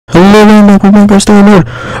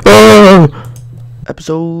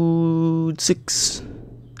Episode 6.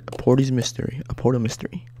 A Portal Mystery.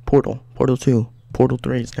 Portal 2. Portal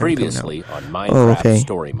 3 is never previously on Minecraft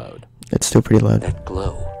Story Mode. It's still pretty loud. That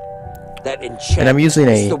glow. That enchantment. And I'm using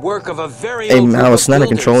a mouse, not a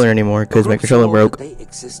controller anymore, because my controller broke.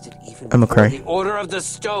 I'm a cry. The Order of the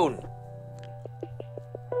Stone.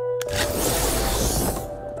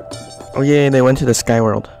 Oh yeah, they went to the Sky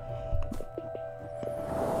World.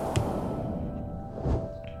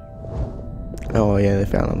 Oh yeah, they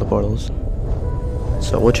found all the portals.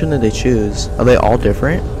 So which one did they choose? Are they all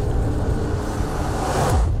different?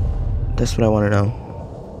 That's what I want to know.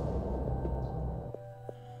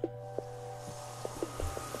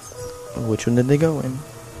 Which one did they go in?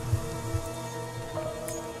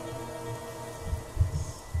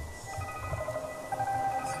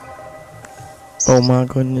 Oh my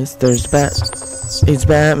goodness, there's it's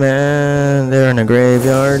Batman. They're in a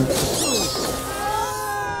graveyard.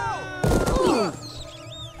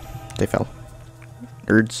 They fell.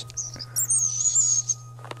 Nerds.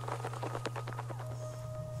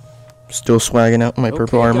 Still swagging out my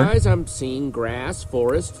purple armor. Guys, I'm seeing grass,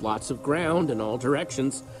 forest, lots of ground in all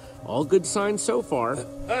directions. All good signs so far.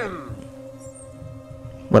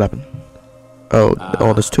 What happened? Oh,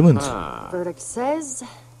 there's two moons. Verdict says,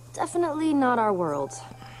 definitely not our world.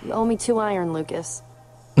 You owe me 2 iron, Lucas.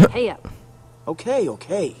 Pay up.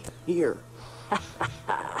 Okay. Here.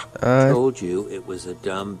 Told you it was a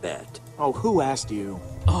dumb bet. Oh, who asked you?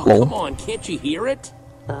 Oh, come on, can't you hear it?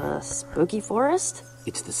 Spooky forest?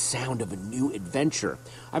 It's the sound of a new adventure.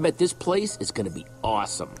 I bet this place is gonna be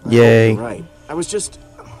awesome. Yay. Right. I'm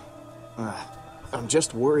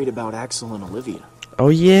just worried about Axel and Olivia. Oh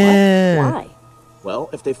yeah. What? Why? Well,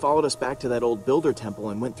 if they followed us back to that old builder temple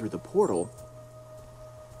and went through the portal,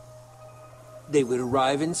 they would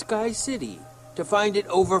arrive in Sky City to find it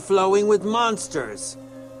overflowing with monsters.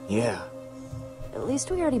 Yeah. At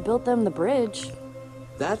least we already built them the bridge.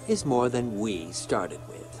 That is more than we started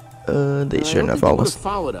with. They shouldn't have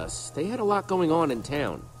followed us. They had a lot going on in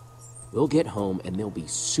town. We'll get home and they'll be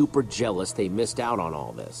super jealous they missed out on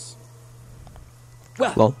all this.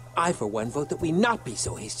 Well, I for one vote that we not be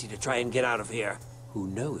so hasty to try and get out of here. Who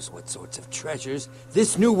knows what sorts of treasures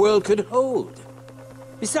this new world could hold?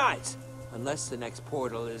 Besides, unless the next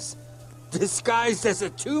portal is disguised as a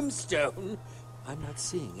tombstone, I'm not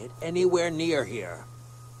seeing it anywhere near here.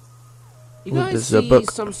 You guys see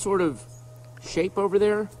some sort of shape over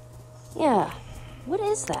there? Yeah. What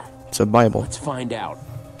is that? It's a Bible. Let's find out.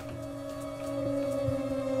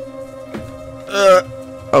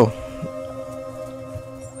 Oh,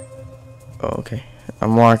 okay.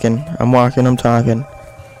 I'm walking, I'm talking.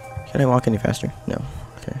 Can I walk any faster? No.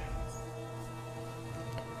 Okay.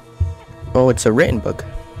 Oh, it's a written book.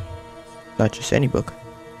 Not just any book.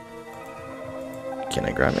 Can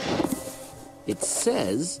I grab it? It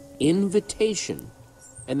says invitation.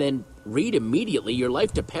 And then read immediately, your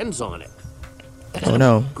life depends on it. Oh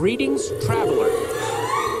no. Greetings, traveler.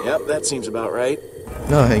 Yep, that seems about right.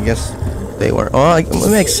 No, I guess they were. Oh, it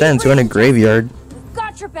makes sense. We're in a graveyard. We've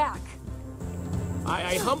got your back.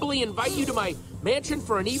 I humbly invite you to my mansion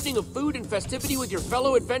for an evening of food and festivity with your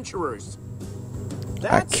fellow adventurers.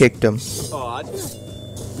 I kicked him. Odd.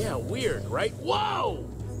 Yeah, weird, right? Whoa!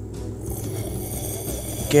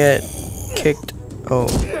 Get kicked.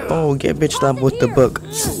 Oh, get bitched up with the book.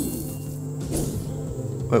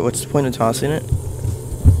 Wait, what's the point of tossing it?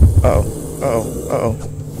 Uh-oh.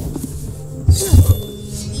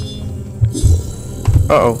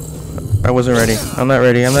 I wasn't ready. I'm not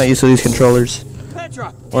ready. I'm not used to these controllers.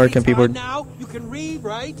 Petra, or can people now you can read,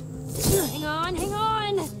 right? Hang on.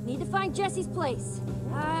 Need to find Jesse's place.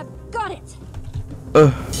 Got it.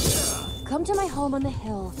 Come to my home on the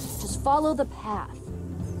hill. Just follow the path.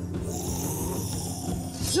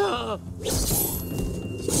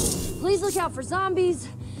 Please look out for zombies.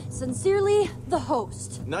 Sincerely, the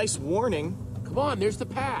host. Nice warning. Come on, there's the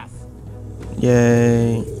path.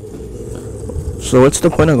 Yay. So what's the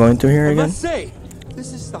point of going through here again? I must say,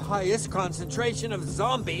 this is the highest concentration of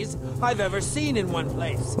zombies I've ever seen in one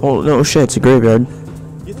place. Oh, no shit, it's a graveyard.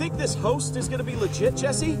 You think this host is gonna be legit,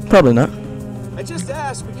 Jesse? Probably not. I just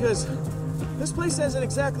asked because this place hasn't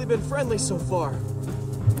exactly been friendly so far.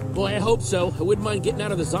 Boy, I hope so. I wouldn't mind getting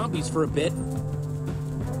out of the zombies for a bit.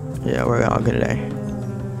 Yeah, we're all good today.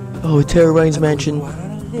 Oh, Terrorine's mansion.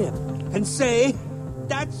 And say,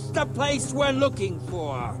 that's the place we're looking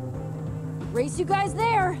for. Race you guys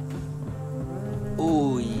there.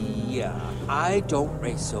 Oh, yeah. I don't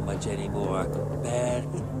race so much anymore.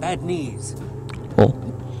 Bad knees. Oh.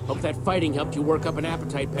 Hope that fighting helped you work up an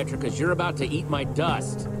appetite, Petra, because you're about to eat my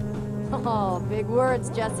dust. Oh, big words,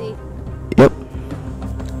 Jesse. Yep.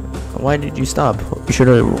 Why did you stop? You should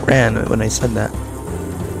have ran when I said that.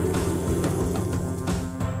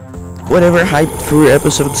 Whatever, hyped for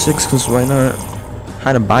episode 6, cause why not?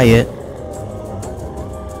 Had to buy it.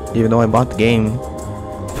 Even though I bought the game.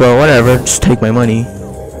 So whatever, just take my money.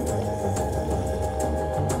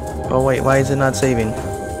 Oh wait, why is it not saving?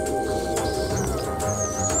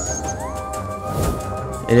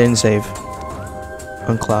 It didn't save.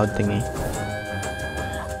 On cloud thingy.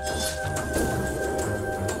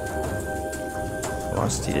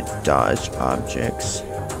 Velocity to dodge objects.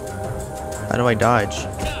 How do I dodge?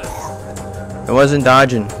 It wasn't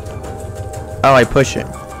dodging. Oh, I push it.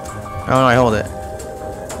 How do I hold it?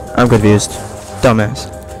 I'm confused. Dumbass.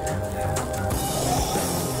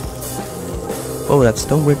 Oh, that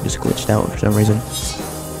stone brick just glitched out for some reason.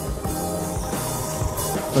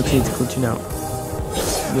 Okay, it's glitching out.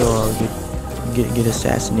 Yo, get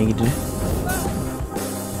assassinated.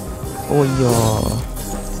 Oh, yo.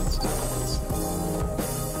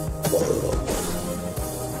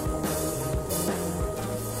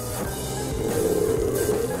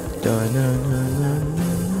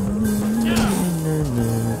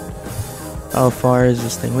 How far is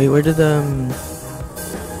this thing? Wait, where did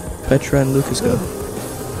Petra and Lucas go?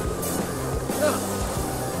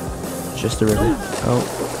 Just the river. Oh,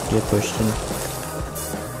 get pushed in.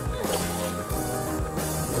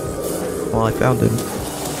 Well, I found him.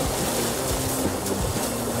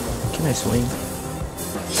 Can I swing?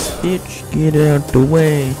 Bitch, get out the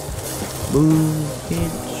way. Move,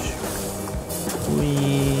 bitch.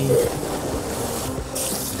 Wee.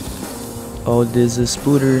 Oh, there's a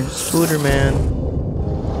Spooter man.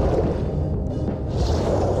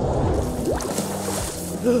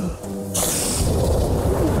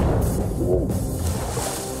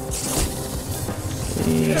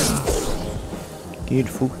 Get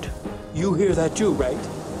fucked. You hear that too, right?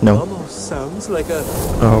 No. Almost sounds like a...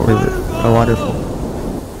 Oh, really? A waterfall.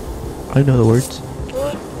 I know the words.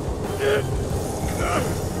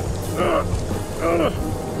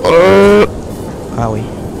 Owie.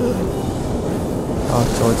 Oh,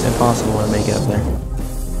 so it's impossible to make it up there.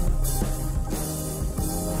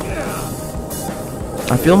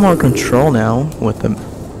 I feel more control now with the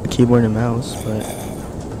keyboard and mouse, but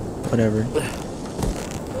whatever.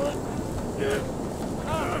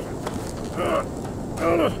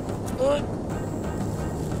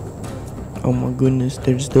 Oh my goodness,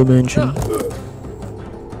 there's the dimension.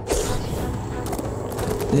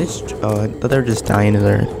 This, oh, I thought they were just dying in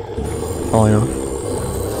there. Oh, I know.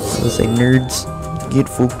 Let's say nerds, get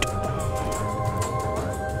fucked.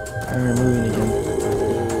 Alright, moving again.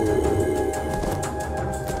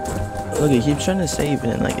 Look, it keeps trying to save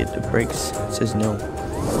and then like it breaks. It says no.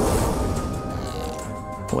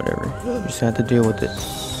 Whatever. You just have to deal with it.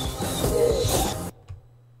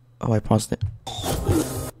 Oh, I paused it.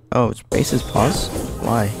 Oh, space is pause?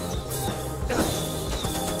 Why?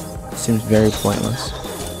 Seems very pointless.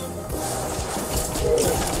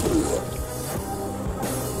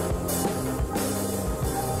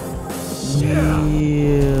 Yeah.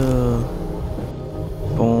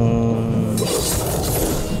 Boom.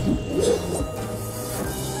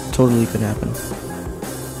 Totally could happen.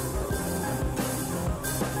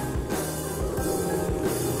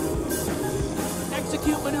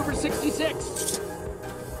 Execute maneuver 66.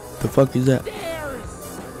 The fuck is that?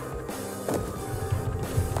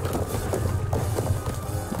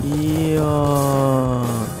 Yeah.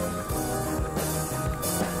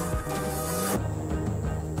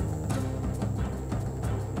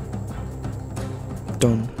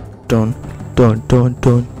 Dun, dun, dun, dun,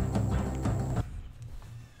 dun.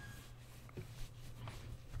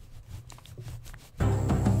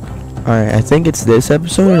 Alright, I think it's this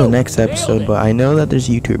episode or the next episode, but I know that there's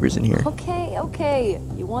YouTubers in here. Okay.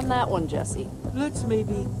 You won that one, Jesse. Let's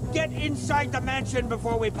maybe get inside the mansion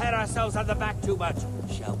before we pat ourselves on the back too much,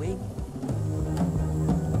 shall we?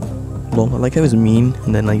 Well, I like how he's mean,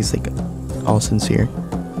 and then like he's like all sincere.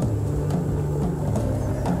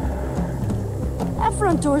 That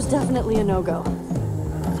front door's definitely a no-go.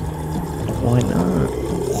 Why not?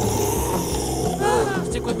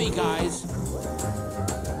 Stick with me, guys.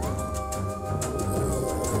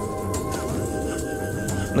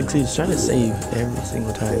 Like, see, he's trying to save every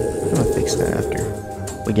single time. I'm gonna fix that after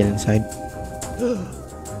we get inside.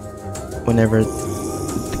 Whenever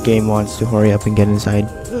the game wants to hurry up and get inside.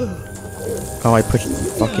 Oh, I pushed the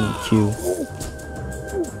fucking Q.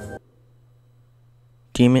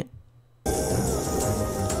 Damn it.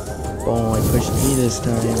 Oh, I pushed E this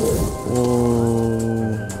time.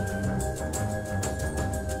 Whoa.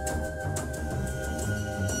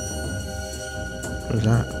 What was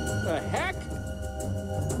that? The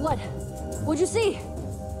What? What'd you see?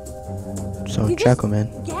 So You Jackal, just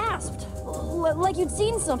man. gasped. Like you'd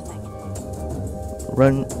seen something.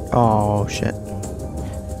 Run. Oh, shit.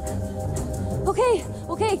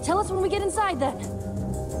 Okay, tell us when we get inside then.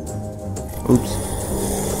 Oops.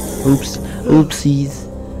 Oops. Oopsies.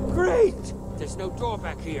 Great! There's no door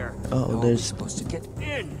back here. Oh, How are we there's supposed to get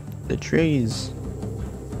in? the trees.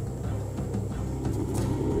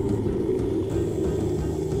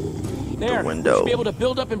 There, window. we should be able to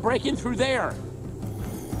build up and break in through there.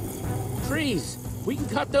 Trees, we can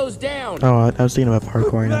cut those down. Oh, I was thinking about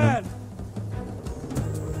parkour. Man,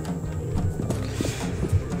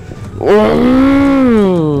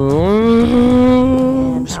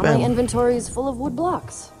 And now my Spam. inventory is full of wood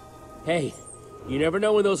blocks. Hey, you never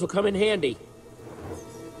know when those will come in handy.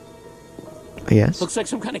 Yes. Looks like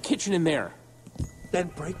some kind of kitchen in there. then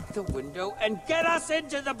break the window and get us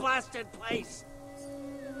into the blasted place.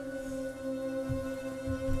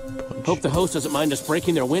 Hope the host doesn't mind us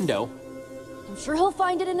breaking their window. I'm sure he'll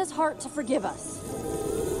find it in his heart to forgive us.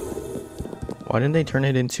 Why didn't they turn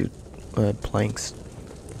it into planks?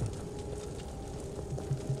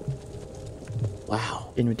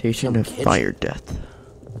 Wow. Invitation Some to kitchen. fire death.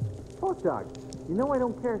 Hot dog, you know I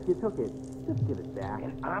don't care if you took it. Just give it back.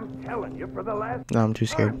 I'm telling you, for the last No, I'm too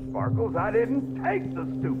scared. time, Sparkles, I didn't take the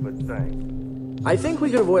stupid thing. I think we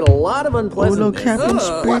could avoid a lot of Oh, unpleasantness. no, Captain what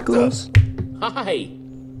the- Sparkles. Hi.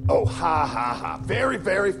 Oh, ha, ha, ha. Very,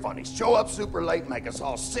 very funny. Show up super late, make us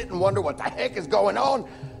all sit and wonder what the heck is going on.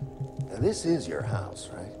 Now, this is your house,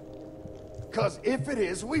 right? Because if it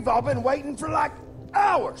is, we've all been waiting for like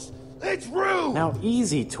hours. It's rude. Now,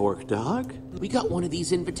 easy, Torque Dog. We got one of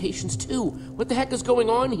these invitations too. What the heck is going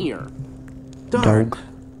on here? Dog.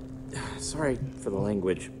 Sorry for the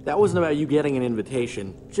language. That wasn't about you getting an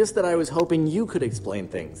invitation. Just that I was hoping you could explain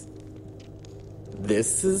things.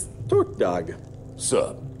 This is Torque Dog.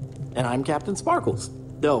 Sup? And I'm Captain Sparkles.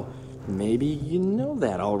 Though, maybe you know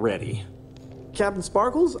that already. Captain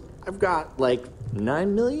Sparkles, I've got like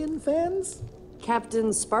 9 million fans.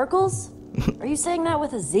 Captain Sparkles? Are you saying that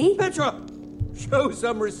with a Z? Petra, show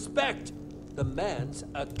some respect. The man's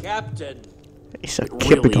a captain. He's a It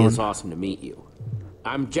really Kipiton. is awesome to meet you.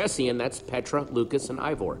 I'm Jesse, and that's Petra, Lucas, and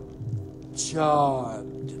Ivor.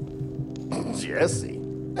 Charmed. Jesse.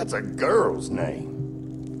 That's a girl's name.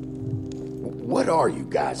 What are you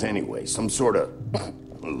guys anyway? Some sort of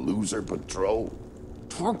loser patrol?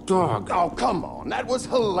 Torque Dog. Oh, come on. That was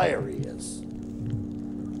hilarious.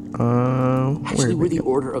 Actually, where we're the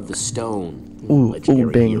Order of the Stone. Ooh,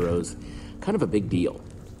 Legendary bang. heroes. Kind of a big deal.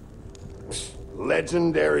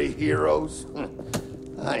 Legendary heroes?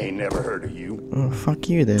 I ain't never heard of you. Oh, fuck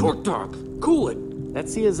you then. Torque Dog, cool it. That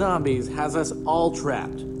sea of zombies has us all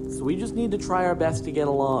trapped. So we just need to try our best to get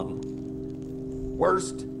along.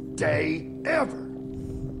 Worst day ever.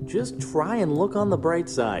 Just try and look on the bright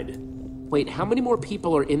side. Wait, how many more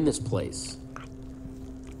people are in this place?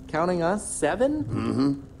 Counting us,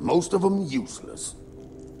 7? Most of them useless.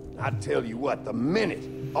 I tell you what, the minute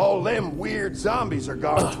all them weird zombies are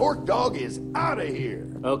gone, Torque Dog is out of here.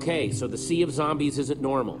 Okay, so the Sea of Zombies isn't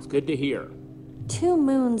normal. It's good to hear. 2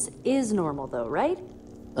 moons is normal though, right?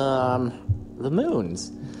 The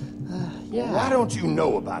moons. Why don't you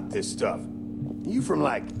know about this stuff? You from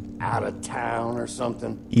like out of town or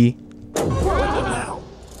something? E.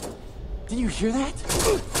 Did you hear that?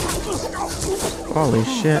 Holy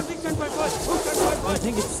shit. I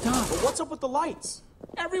think it stopped. What's up with the lights?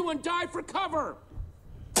 Everyone dive for cover!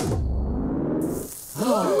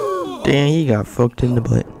 Damn, he got fucked in the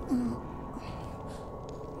butt.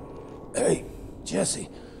 Hey, Jesse.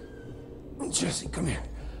 Jesse, come here.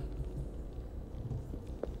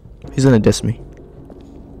 He's gonna diss me.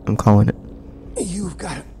 I'm calling it. You've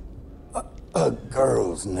got a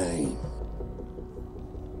girl's name.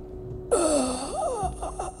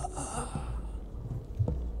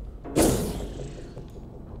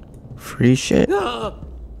 Free shit.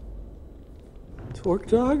 Torque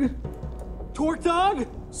Dog? Torque Dog?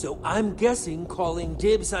 So I'm guessing calling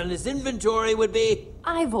dibs on his inventory would be...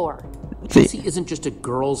 Ivor. Jesse isn't just a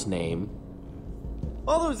girl's name.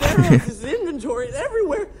 All those arrows, his inventory,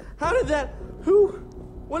 everywhere. How did that? Who?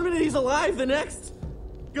 1 minute he's alive, the next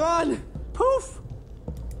gone. Poof.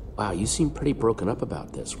 Wow, you seem pretty broken up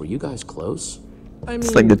about this. Were you guys close? I mean,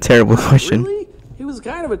 It's like the terrible question. really? He was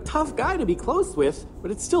kind of a tough guy to be close with,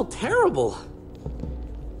 but it's still terrible.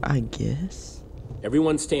 I guess.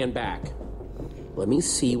 Everyone stand back. Let me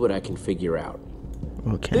see what I can figure out.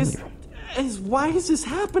 Okay. This is why is this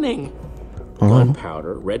happening?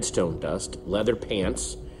 Gunpowder, redstone dust, leather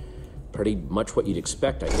pants. Pretty much what you'd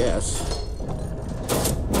expect, I guess.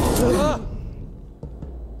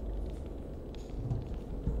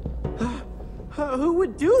 Who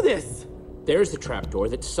would do this? There's the trapdoor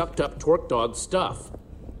that sucked up Torque Dog's stuff.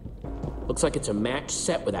 Looks like it's a match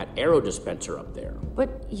set with that arrow dispenser up there.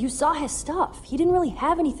 But you saw his stuff. He didn't really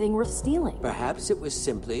have anything worth stealing. Perhaps it was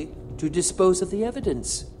simply to dispose of the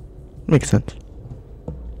evidence. Makes sense.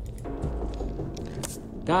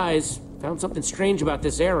 Guys, found something strange about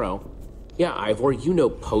this arrow. Yeah, Ivor, you know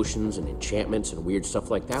potions and enchantments and weird stuff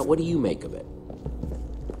like that. What do you make of it?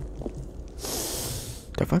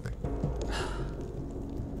 The fuck?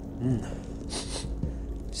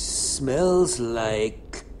 Smells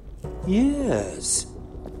like... yes.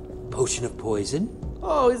 Potion of poison?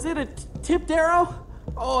 Oh, is it a tipped arrow?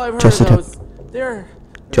 Oh, I've heard Just a of those. They're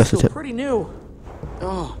Just a still tip. pretty new.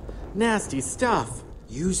 Oh, nasty stuff.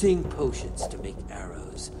 Using potions to make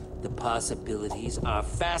arrows. The possibilities are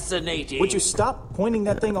fascinating. Would you stop pointing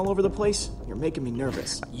that thing all over the place? You're making me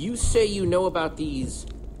nervous. You say you know about these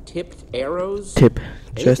tipped arrows? Tip.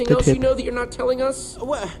 Just Anything a else tip. you know that you're not telling us?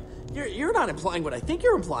 What? You're not implying what I think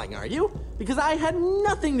you're implying, are you? Because I had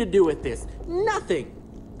nothing to do with this. Nothing.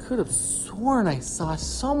 Could have sworn I saw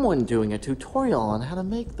someone doing a tutorial on how to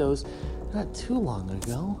make those not too long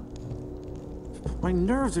ago. My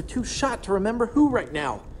nerves are too shot to remember who right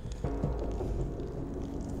now.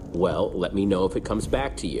 Well, let me know if it comes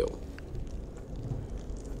back to you.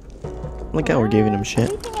 Look how we're giving him shit.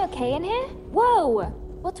 Everything okay in here? Whoa!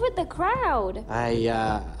 What's with the crowd?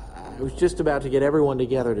 I was just about to get everyone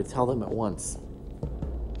together to tell them at once.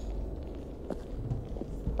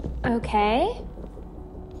 Okay.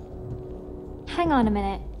 Hang on a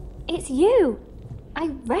minute. It's you! I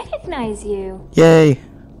recognize you. Yay.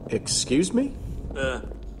 Excuse me?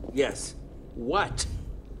 Yes. What?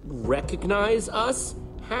 Recognize us?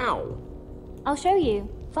 How? I'll show you.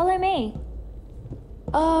 Follow me.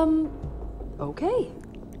 Okay.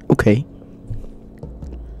 Okay.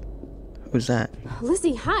 Who's that?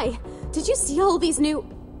 Lizzie, hi. Did you see all these new...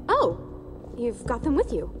 Oh, you've got them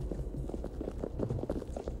with you.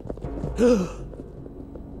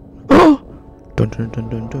 Oh! Dun dun dun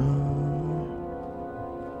dun dun.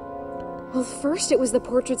 Well, first it was the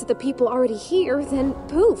portraits of the people already here, then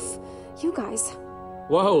poof, you guys.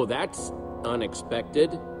 Whoa, that's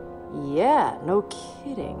unexpected. Yeah, no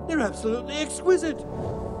kidding. They're absolutely exquisite.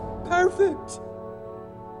 Perfect.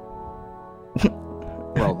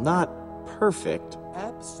 Well, not perfect.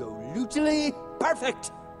 Absolutely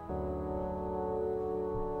perfect.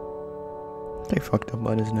 They fucked up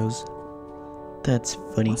on his nose. That's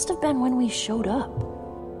funny. Must have been when we showed up.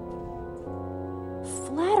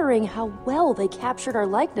 Flattering how well they captured our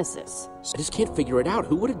likenesses. I just can't figure it out.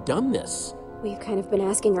 Who would have done this? We've kind of been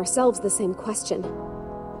asking ourselves the same question.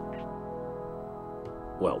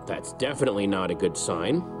 Well, that's definitely not a good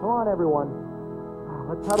sign. Come on, everyone.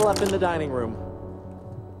 Let's huddle up in the dining room.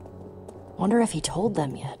 Wonder if he told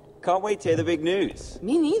them yet. Can't wait to hear the big news.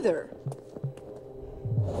 Me neither.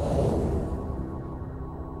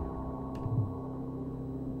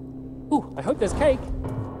 Ooh, I hope there's cake.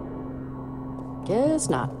 Guess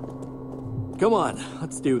not. Come on,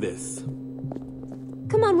 let's do this.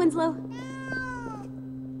 Come on, Winslow.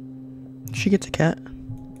 She gets a cat.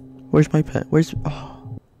 Where's my pet? Where's...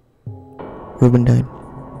 Oh. Ruben died.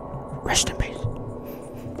 Rest in peace.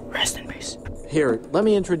 Rest in peace. Here, let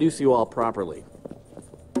me introduce you all properly.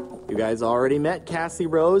 You guys already met Cassie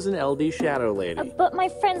Rose and LD Shadow Lady. But my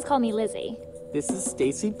friends call me Lizzie. This is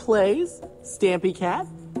Stacy Plays, Stampy Cat,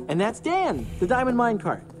 and that's Dan, the Diamond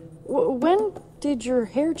Minecart. When did your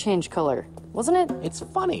hair change color? Wasn't it? It's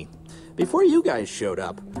funny. Before you guys showed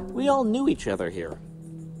up, we all knew each other here.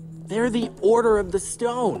 They're the Order of the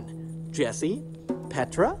Stone. Jesse,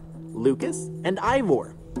 Petra, Lucas, and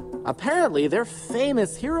Ivor. Apparently, they're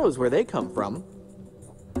famous heroes where they come from.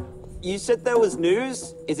 You said there was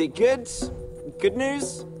news? Is it good? Good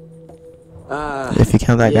news? If you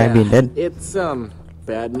count that guy being dead. It's,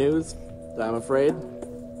 bad news, I'm afraid.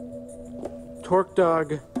 Torque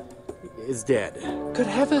Dog is dead. Good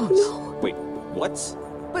heavens! Wait, what?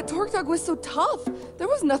 But Torque Dog was so tough. There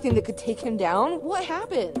was nothing that could take him down. What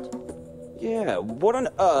happened? Yeah, what on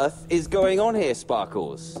earth is going on here,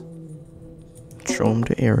 Sparkles? Show him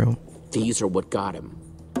the arrow. These are what got him.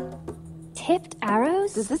 Tipped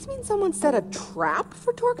arrows? Does this mean someone set a trap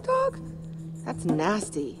for Torque Dog? That's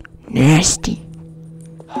nasty. Nasty.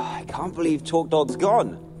 I can't believe Torque Dog's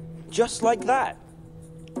gone. Just like that.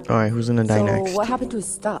 Alright, who's gonna die So next? what happened to his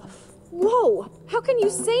stuff? Whoa, how can you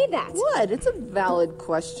say that? What? It's a valid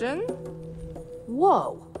question.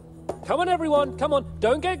 Whoa. Come on, everyone. Come on.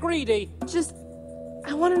 Don't get greedy. Just,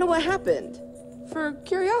 I want to know what happened. For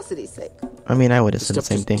curiosity's sake. I mean, I would have said the Stuff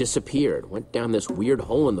same just thing. disappeared. Went down this weird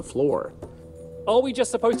hole in the floor. Are we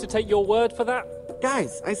just supposed to take your word for that?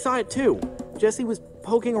 Guys, I saw it too. Jesse was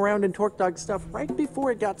poking around in Torque Dog's stuff right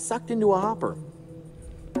before it got sucked into a hopper.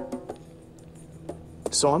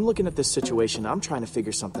 So I'm looking at this situation, I'm trying to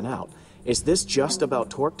figure something out. Is this just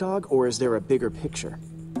about Torque Dog, or is there a bigger picture?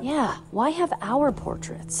 Yeah, why have our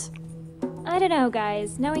portraits? I don't know,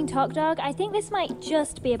 guys. Knowing Torque Dog, I think this might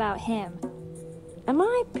just be about him. Am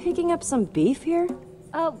I picking up some beef here?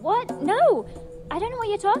 What? No! I don't know what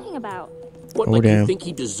you're talking about. What, Oh, like damn. you think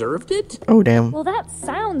he deserved it? Oh, damn. Well, that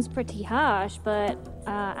sounds pretty harsh, but,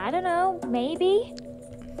 I don't know, maybe?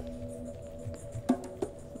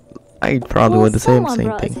 I probably would say the someone same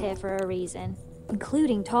brought us thing. here for a reason,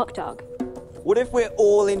 including Torque Dog. What if we're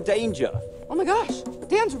all in danger? Oh my gosh,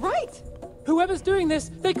 Dan's right. Whoever's doing this,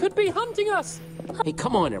 they could be hunting us. Hey,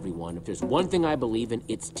 come on, everyone. If there's one thing I believe in,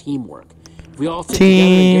 it's teamwork. If we all sit together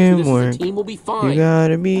and get through this as a team, we'll be fine. You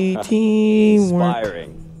gotta be teamwork.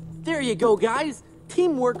 Inspiring. There you go, guys.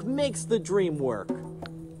 Teamwork makes the dream work.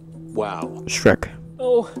 Wow. Shrek.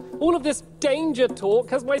 Oh, all of this danger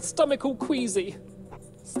talk has my stomach all queasy.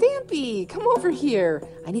 Stampy, come over here.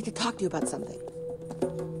 I need to talk to you about something.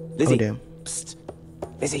 Lizzie. Oh, damn. Psst.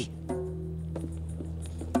 Lizzie.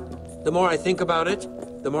 The more I think about it,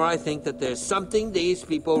 the more I think that there's something these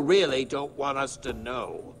people really don't want us to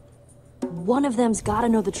know. One of them's gotta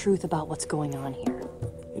know the truth about what's going on here.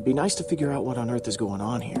 It'd be nice to figure out what on earth is going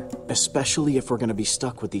on here, especially if we're gonna be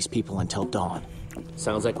stuck with these people until dawn.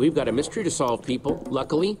 Sounds like we've got a mystery to solve, people.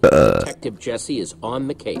 Luckily, Detective Jesse is on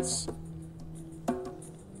the case.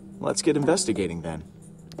 Let's get investigating then.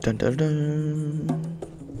 Dun, dun, dun.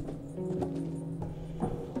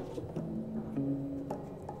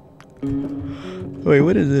 Wait,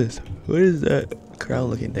 what is this? What is that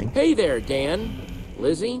crowd-looking thing? Hey there, Dan.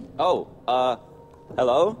 Lizzie? Oh,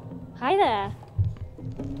 hello? Hi there.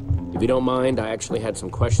 If you don't mind, I actually had some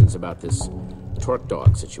questions about this Torque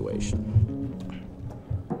Dog situation.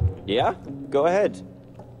 Yeah? Go ahead.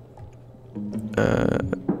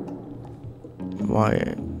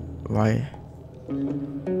 Why?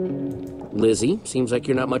 Lizzie, seems like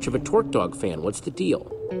you're not much of a Torque Dog fan. What's the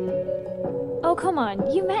deal? Oh, come on.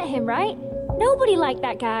 You met him, right? Nobody liked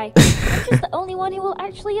that guy. I'm just the only one who will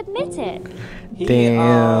actually admit it.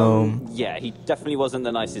 Damn. Yeah, he definitely wasn't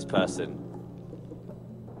the nicest person.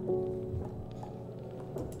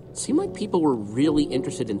 Seemed like people were really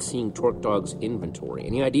interested in seeing Torque Dog's inventory.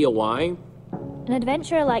 Any idea why? An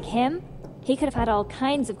adventurer like him, he could have had all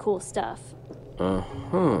kinds of cool stuff.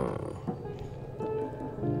 Uh-huh.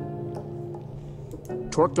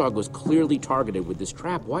 Torque Dog was clearly targeted with this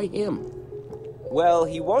trap. Why him? Well,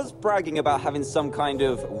 he was bragging about having some kind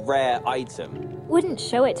of rare item. Wouldn't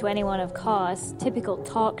show it to anyone, of course. Typical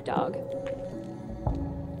Torque Dog.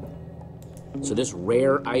 So this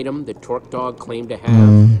rare item that Torque Dog claimed to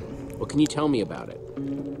have, what can you tell me about it?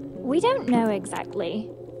 We don't know exactly.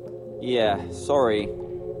 Yeah, sorry.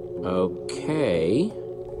 Okay.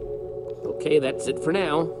 Okay, that's it for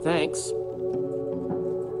now. Thanks.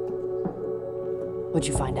 What'd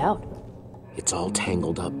you find out? It's all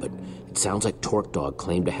tangled up, but it sounds like Torque Dog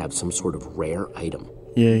claimed to have some sort of rare item.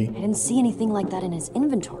 Yay. I didn't see anything like that in his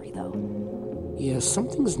inventory, though. Yeah,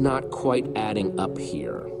 something's not quite adding up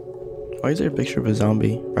here. Why is there a picture of a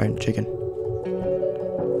zombie riding chicken?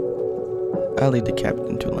 I'll leave the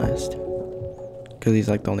captain to last. Because he's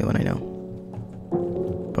like the only one I know.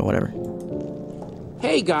 But whatever.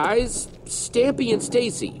 Hey guys, Stampy and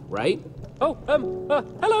Stacy, right? Oh,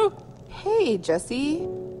 hello. Hey, Jesse.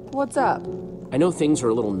 What's up? I know things are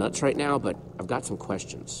a little nuts right now, but I've got some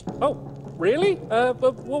questions. Oh, really?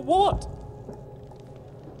 But what?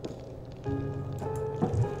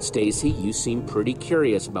 Stacy, you seem pretty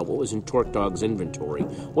curious about what was in Torque Dog's inventory.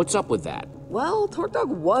 What's up with that? Well, Torque Dog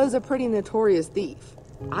was a pretty notorious thief.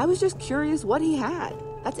 I was just curious what he had.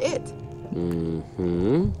 That's it.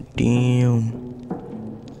 Mm-hmm. Damn.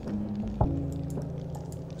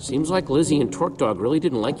 Seems like Lizzie and Torque Dog really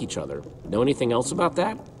didn't like each other. Know anything else about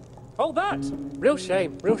that? Oh, that. Real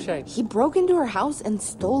shame, real shame. He broke into her house and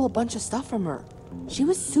stole a bunch of stuff from her. She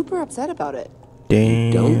was super upset about it.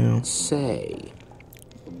 Damn. Don't say.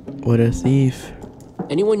 What a thief.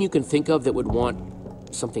 Anyone you can think of that would want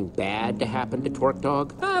something bad to happen to Torque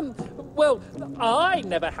Dog? Well, I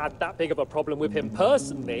never had that big of a problem with him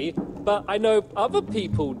personally, but I know other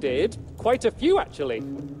people did. Quite a few, actually.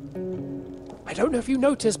 I don't know if you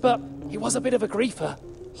noticed, but he was a bit of a griefer.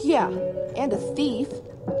 Yeah, and a thief.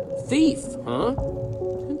 Thief, huh?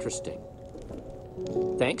 Interesting.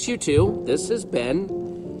 Thanks, you two. This has been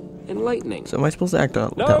enlightening. So am I supposed to act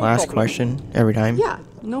out that last question every time? Yeah,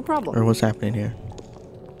 no problem. Or what's happening here?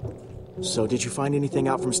 So did you find anything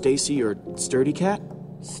out from Stacy or Sturdy Cat?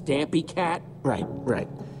 Stampy Cat? Right.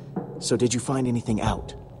 So did you find anything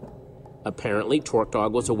out? Apparently, Torque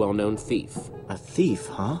Dog was a well-known thief. A thief,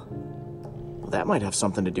 huh? Well, that might have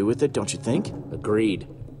something to do with it, don't you think? Agreed.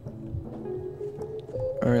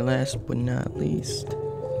 Or last but not least,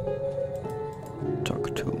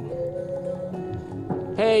 talk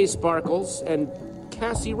to. Hey, Sparkles, and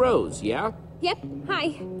Cassie Rose, yeah? Yep,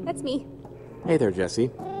 hi, that's me. Hey there,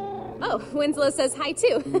 Jesse. Oh, Winslow says hi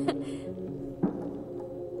too.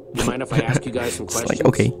 You mind if I ask you guys some questions? Like,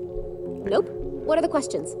 okay. Nope. What are the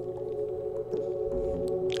questions?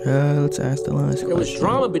 Let's ask the last question. There was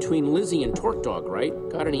drama between Lizzie and Torque Dog, right?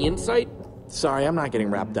 Got any insight? Sorry, I'm not getting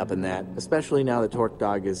wrapped up in that, especially now that Torque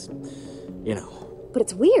Dog is, you know. But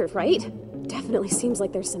it's weird, right? Definitely seems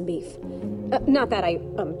like there's some beef. Not that I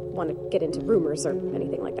want to get into rumors or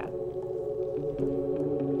anything like that.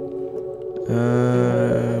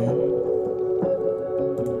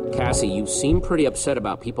 Cassie, you seem pretty upset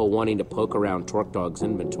about people wanting to poke around Torque Dog's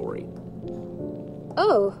inventory.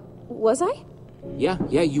 Oh, was I? Yeah,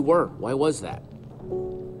 you were. Why was that?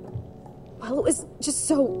 Well, it was just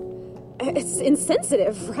so... It's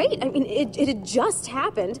insensitive, right? I mean, it had just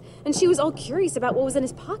happened, and she was all curious about what was in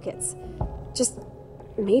his pockets. Just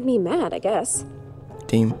made me mad, I guess.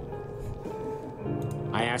 Team.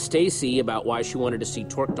 I asked Stacy about why she wanted to see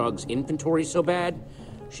Torque Dog's inventory so bad.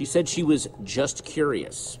 She said she was just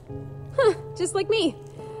curious. Huh, just like me.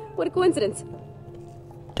 What a coincidence.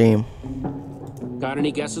 Damn. Got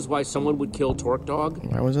any guesses why someone would kill Torque Dog?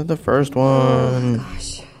 Why was it the first one?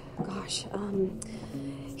 Gosh.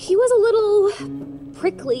 He was a little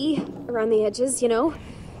prickly around the edges, you know?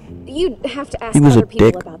 You'd have to ask other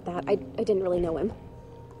people about that. I didn't really know him.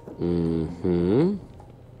 Mm-hmm.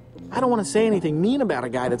 I don't want to say anything mean about a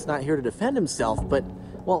guy that's not here to defend himself, but,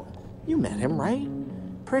 well, you met him, right?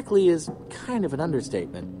 Prickly is kind of an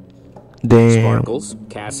understatement. Damn. Sparkles,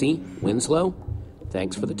 Cassie, Winslow,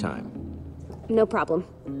 thanks for the time. No problem.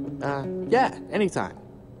 Yeah, anytime.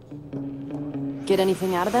 Get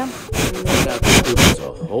anything out of them? There's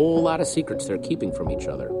a whole lot of secrets they're keeping from each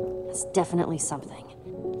other. That's definitely something.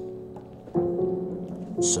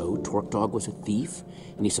 So, Torque Dog was a thief,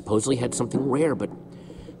 and he supposedly had something rare, but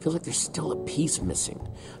I feel like there's still a piece missing.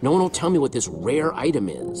 No one will tell me what this rare item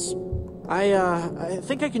is. I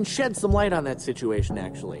think I can shed some light on that situation,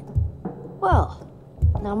 actually. Well,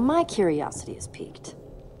 now my curiosity is piqued.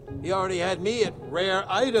 He already had me at rare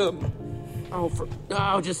item.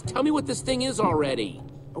 Oh, just tell me what this thing is already.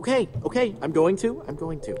 Okay, I'm going to.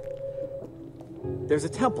 There's a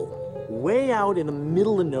temple way out in the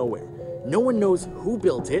middle of nowhere. No one knows who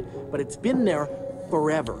built it, but it's been there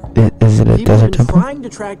forever. Is it a People desert have been temple? trying to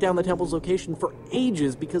track down the temple's location for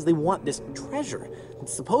ages because they want this treasure.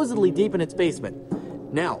 It's supposedly deep in its basement.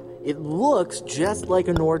 Now, it looks just like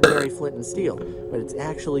an ordinary flint and steel, but it's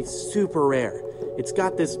actually super rare. It's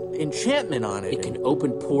got this enchantment on it. It can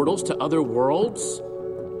open portals to other worlds?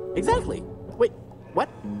 Exactly. Wait, what?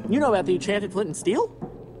 You know about the enchanted flint and steel?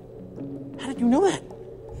 How did you know that?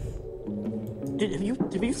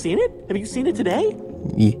 Have you seen it? Have you seen it today?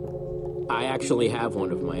 Yeah. I actually have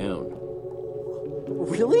one of my own.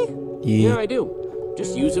 Really? Yeah, I do.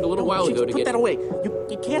 Just used it a little while ago to put get... that away.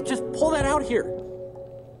 You can't just pull that out here.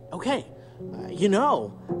 Okay. You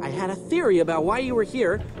know, I had a theory about why you were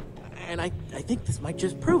here, and I think this might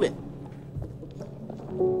just prove it.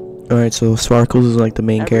 Alright, so Sparkles is like the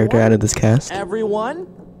main character out of this cast. Everyone,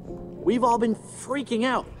 we've all been freaking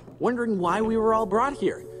out, wondering why we were all brought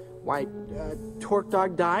here. Why Torque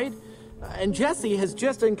Dog died. And Jesse has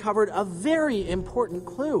just uncovered a very important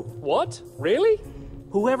clue. What? Really?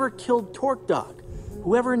 Whoever killed Torque Dog,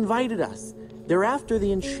 whoever invited us, they're after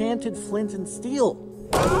the enchanted flint and steel.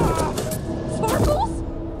 Sparkles?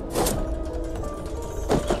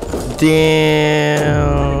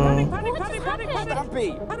 Damn.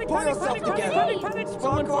 Stumpy, pull yourself together.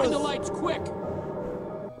 Someone find the lights, quick!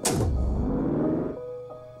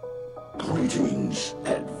 Greetings,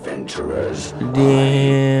 adventurers.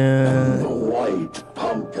 Damn. The White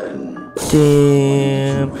Pumpkin.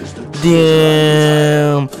 Damn,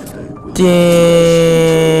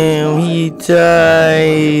 he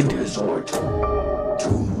died. Resort to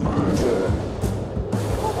murder.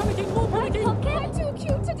 I'm too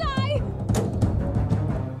cute to die.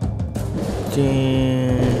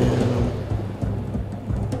 Damn.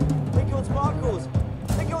 Think it Sparkles.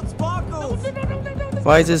 Think it Sparkles.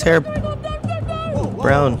 Why is his hair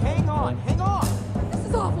brown? Hang on. This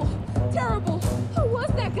is awful. Terrible. Who was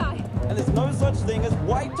that guy? And there's no such thing as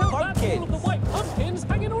white pumpkins. The white pumpkins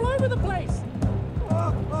hanging all over the place.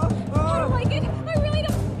 I don't like it. I really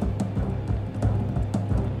don't.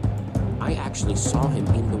 I actually saw him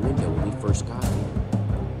in the window when we first got here.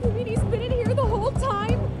 You mean he's been in here the whole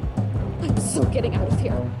time? I'm so getting out of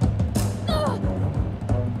here.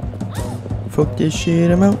 Fuck this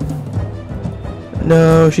shit, I'm out.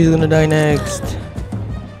 No, she's gonna die next.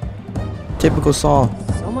 Typical Saul.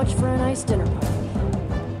 So much for a nice dinner party.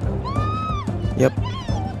 Yep.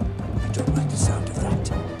 I don't like the sound of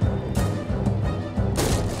that.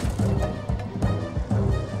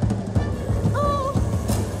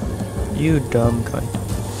 You dumb cunt.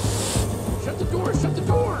 Shut the door! Shut the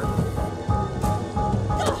door!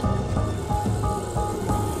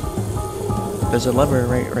 There's a lever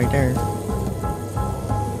right there.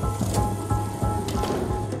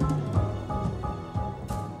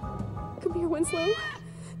 Come here, Winslow.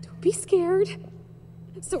 Don't be scared.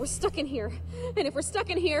 So we're stuck in here. And if we're stuck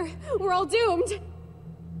in here, we're all doomed.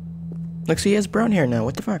 Look, see, he has brown hair now.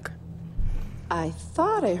 What the fuck? I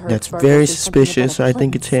thought I heard That's Sparkles very say something suspicious. about a I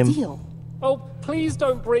think it's him. steel. Oh, please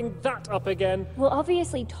don't bring that up again. Well,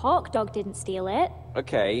 obviously Talk Dog didn't steal it.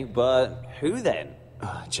 Okay, but who then?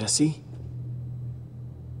 Jesse?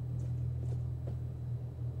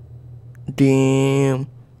 Damn.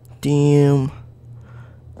 Damn.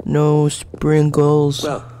 No sprinkles.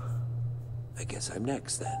 Well, I guess I'm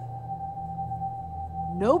next then.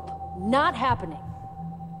 Nope, not happening.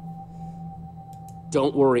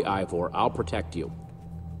 Don't worry, Ivor. I'll protect you.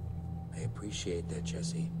 I appreciate that,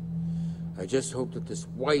 Jesse. I just hope that this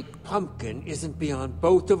white pumpkin isn't beyond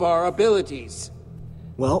both of our abilities.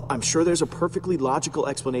 Well, I'm sure there's a perfectly logical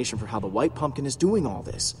explanation for how the White Pumpkin is doing all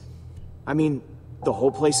this. I mean, the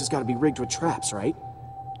whole place has got to be rigged with traps, right?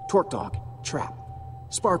 Torque Dog, trap.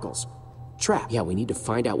 Sparkles, trap. Yeah, we need to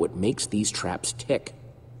find out what makes these traps tick.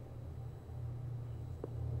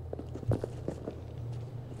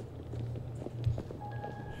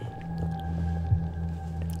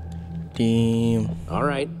 Damn. All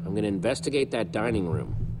right, I'm gonna investigate that dining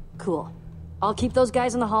room. Cool. I'll keep those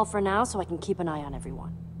guys in the hall for now so I can keep an eye on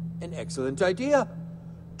everyone. An excellent idea.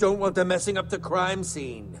 Don't want them messing up the crime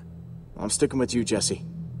scene. I'm sticking with you, Jesse.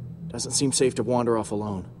 Doesn't seem safe to wander off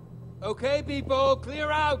alone. Okay, people,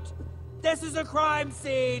 clear out. This is a crime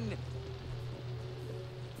scene.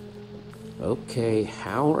 Okay,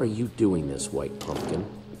 how are you doing this, White Pumpkin?